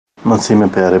مسیح میں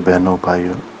پیارے بہنوں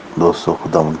بھائیوں دوستوں،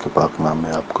 خداوند کے پاک نام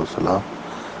میں آپ کو سلام۔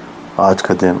 آج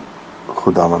کا دن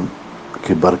خداوند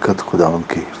کی برکت، خداوند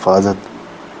کی حفاظت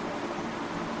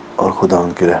اور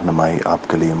خداوند کی رہنمائی آپ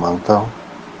کے لیے مانگتا ہوں۔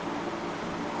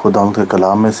 خداوند کے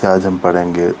کلام میں سے آج ہم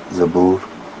پڑھیں گے زبور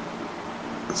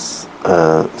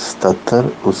 77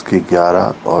 اس کی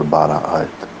 11 اور 12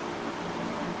 آیت۔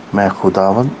 میں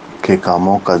خداوند کے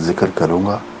کاموں کا ذکر کروں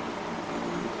گا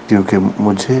کیونکہ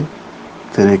مجھے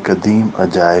تیرے قدیم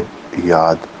عجائب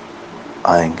یاد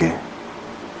آئیں گے۔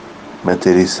 میں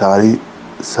تیری ساری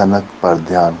صنعت پر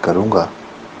دھیان کروں گا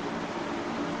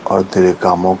اور تیرے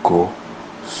کاموں کو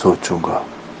سوچوں گا۔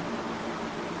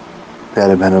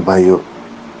 پیارے بہنوں بھائیوں،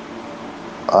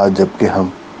 آج جبکہ ہم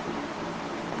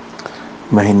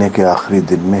مہینے کے آخری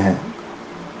دن میں ہیں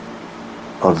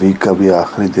اور ویک کا بھی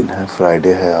آخری دن ہے،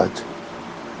 فرائیڈے ہے آج،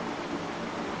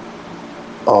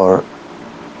 اور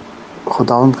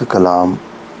خداوند کا کلام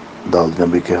داؤد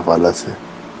نبی کے حوالہ سے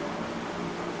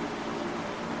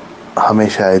ہمیں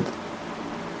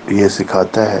شاید یہ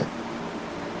سکھاتا ہے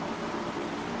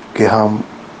کہ ہم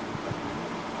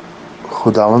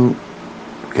خداوند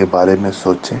کے بارے میں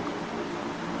سوچیں،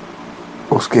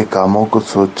 اس کے کاموں کو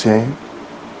سوچیں،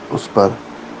 اس پر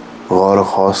غور و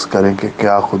خوض کریں کہ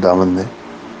کیا خداوند نے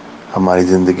ہماری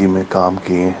زندگی میں کام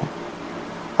کیے ہیں۔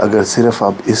 اگر صرف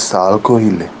آپ اس سال کو ہی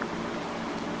لیں،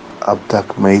 اب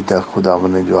تک مئی تک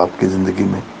خداوند نے جو آپ کی زندگی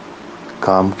میں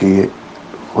کام کیے،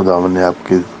 خداوند نے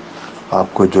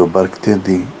آپ کو جو برکتیں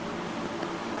دی،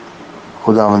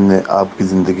 خداوند نے آپ کی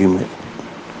زندگی میں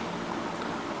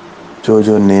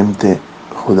جو نعمتیں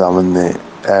خداوند نے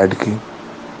ایڈ کی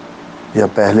یا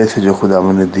پہلے سے جو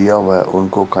خداوند نے دیا ہوا ہے ان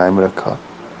کو قائم رکھا۔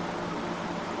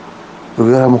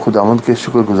 اگر ہم خداوند کے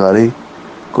شکر گزاری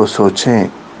کو سوچیں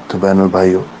تو بہنوں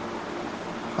بھائیوں،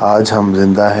 آج ہم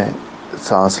زندہ ہیں،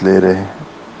 سانس لے رہے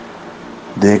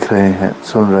ہیں، دیکھ رہے ہیں،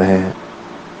 سن رہے ہیں،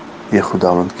 یہ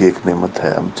خداوند کی ایک نعمت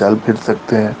ہے۔ ہم چل پھر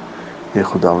سکتے ہیں، یہ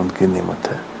خداوند کی نعمت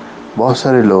ہے۔ بہت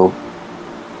سارے لوگ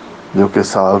جو کہ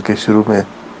سال کے شروع میں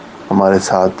ہمارے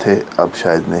ساتھ تھے اب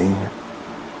شاید نہیں ہیں۔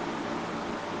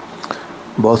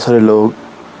 بہت سارے لوگ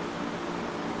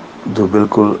جو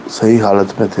بالکل صحیح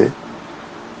حالت میں تھے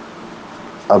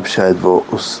اب شاید وہ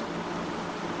اس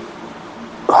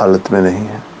حالت میں نہیں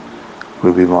ہے۔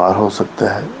 کوئی بیمار ہو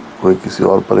سکتا ہے، کوئی کسی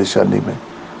اور پریشانی میں،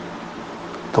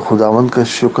 تو خداوند کا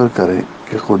شکر کریں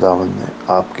کہ خداوند نے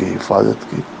آپ کی حفاظت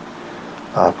کی،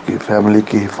 آپ کی فیملی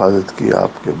کی حفاظت کی،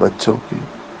 آپ کے بچوں کی،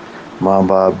 ماں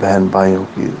باپ بہن بھائیوں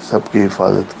کی، سب کی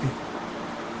حفاظت کی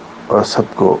اور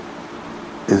سب کو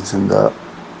اس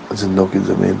زندوں کی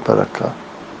زمین پر رکھا۔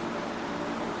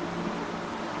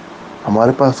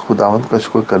 ہمارے پاس خداوند کا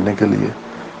شکر کرنے کے لیے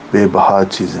بے بہا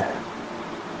چیزیں ہیں۔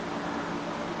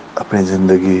 اپنی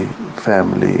زندگی،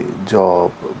 فیملی،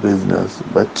 جاب، بزنس،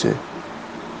 بچے،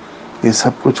 یہ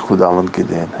سب کچھ خداوند کی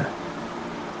دین ہے،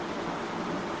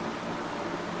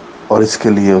 اور اس کے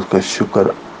لیے اس کا شکر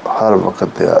ہر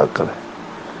وقت ادا کریں۔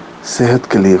 صحت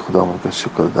کے لیے خداوند کا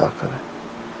شکر ادا کریں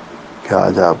کہ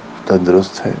آج آپ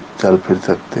تندرست ہیں، چل پھر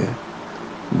سکتے ہیں،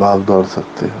 بھاگ دوڑ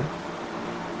سکتے ہیں،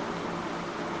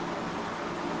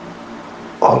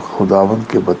 اور خداوند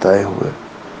کے بتائے ہوئے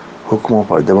حکموں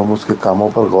پر جب ہم اس کے کاموں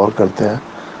پر غور کرتے ہیں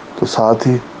تو ساتھ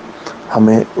ہی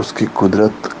ہمیں اس کی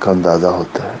قدرت کا اندازہ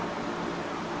ہوتا ہے،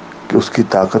 کہ اس کی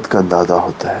طاقت کا اندازہ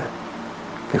ہوتا ہے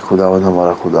کہ خداوند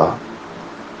ہمارا خدا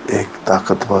ایک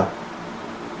طاقتور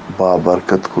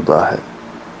بابرکت خدا ہے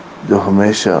جو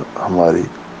ہمیشہ ہماری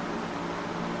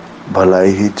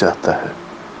بھلائی ہی چاہتا ہے۔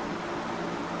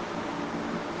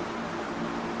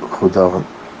 خداوند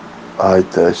آج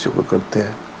تیرا شکر کرتے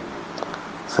ہیں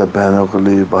سب بہنوں کے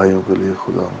لیے، بھائیوں کے لیے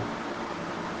خداوند،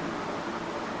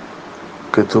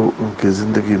 کہ تو ان کی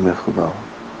زندگی میں خداوند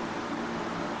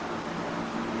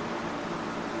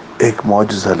ایک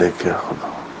معجزہ لے کے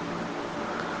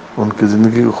خداوند ان کی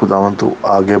زندگی کو خداوند تو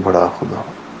آگے بڑھا۔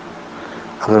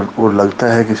 خداوند اگر وہ لگتا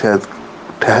ہے کہ شاید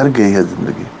ٹھہر گئی ہے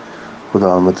زندگی،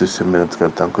 خداوند میں تجھ سے محنت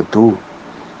کرتا ہوں کہ تو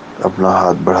اپنا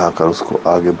ہاتھ بڑھا کر اس کو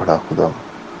آگے بڑھا۔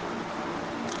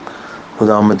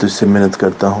 خداوند میں تجھ سے محنت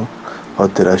کرتا ہوں اور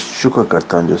تیرا شکر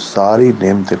کرتا ہوں جو ساری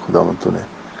نعمتیں خداوند تو نے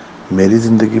میری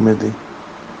زندگی میں دی،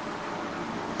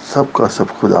 سب کا سب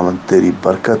خداوند تیری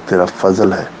برکت، تیرا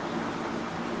فضل ہے۔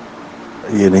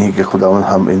 یہ نہیں کہ خداوند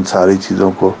ہم ان ساری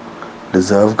چیزوں کو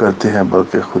ڈیزرو کرتے ہیں،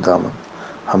 بلکہ خداوند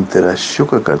ہم تیرا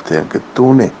شکر کرتے ہیں کہ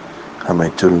تو نے ہمیں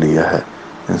چن لیا ہے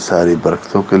ان ساری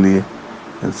برکتوں کے لیے،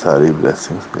 ان ساری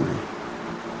بلیسنگز کے لیے۔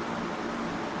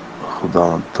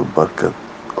 خداوند تو برکت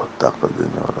اور طاقت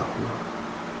دینے والا خدا،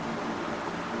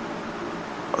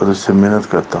 اور اس سے محنت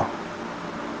کرتا ہوں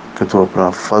کہ تو اپنا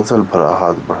فضل بھرا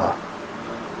ہاتھ بڑھا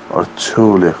اور چھو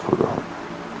لے خدا،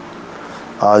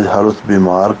 آج ہر اس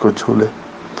بیمار کو چھو لے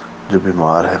جو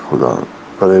بیمار ہے خدا،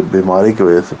 پر بیماری کی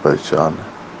وجہ سے پریشان ہے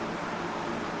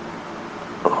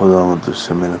خدا، ہم تجھ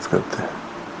سے محنت کرتے ہیں،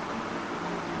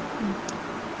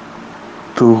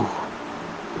 تو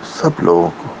سب لوگوں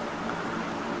کو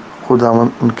خداوند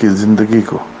ان کی زندگی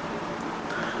کو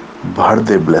بھر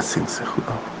دے بلیسنگ سے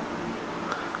خدا،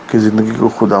 کہ زندگی کو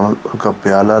خداوند ان کا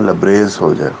پیالہ لبریز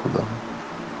ہو جائے خدا،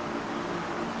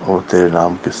 اور تیرے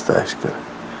نام کی ستائش کرے،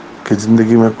 کہ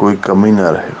زندگی میں کوئی کمی نہ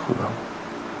رہے خدا،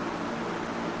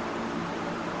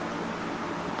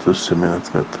 تجھ سے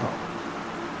محنت کرتا ہوں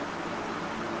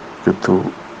کہ تو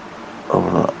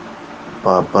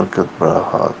اپنا برکت بڑا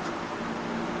ہاتھ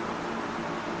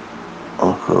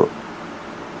ان کو،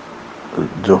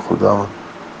 جو خداوند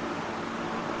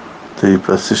تیری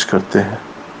پرستش کرتے ہیں،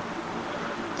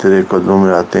 تیرے قدموں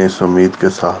میں آتے ہیں اس امید کے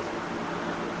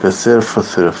ساتھ کہ صرف اور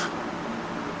صرف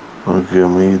ان کی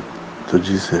امید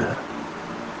تجھی سے ہے،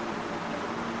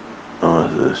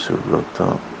 میں شکر رکھتا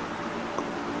ہوں،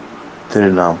 تیرے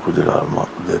نام کو جلال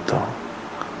دیتا ہوں،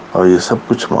 اور یہ سب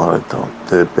کچھ مانگ لیتا ہوں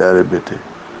تیرے پیارے بیٹے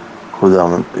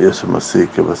خداوند یسوع مسیح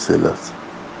کے وسیلہ سے،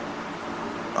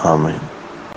 آمین۔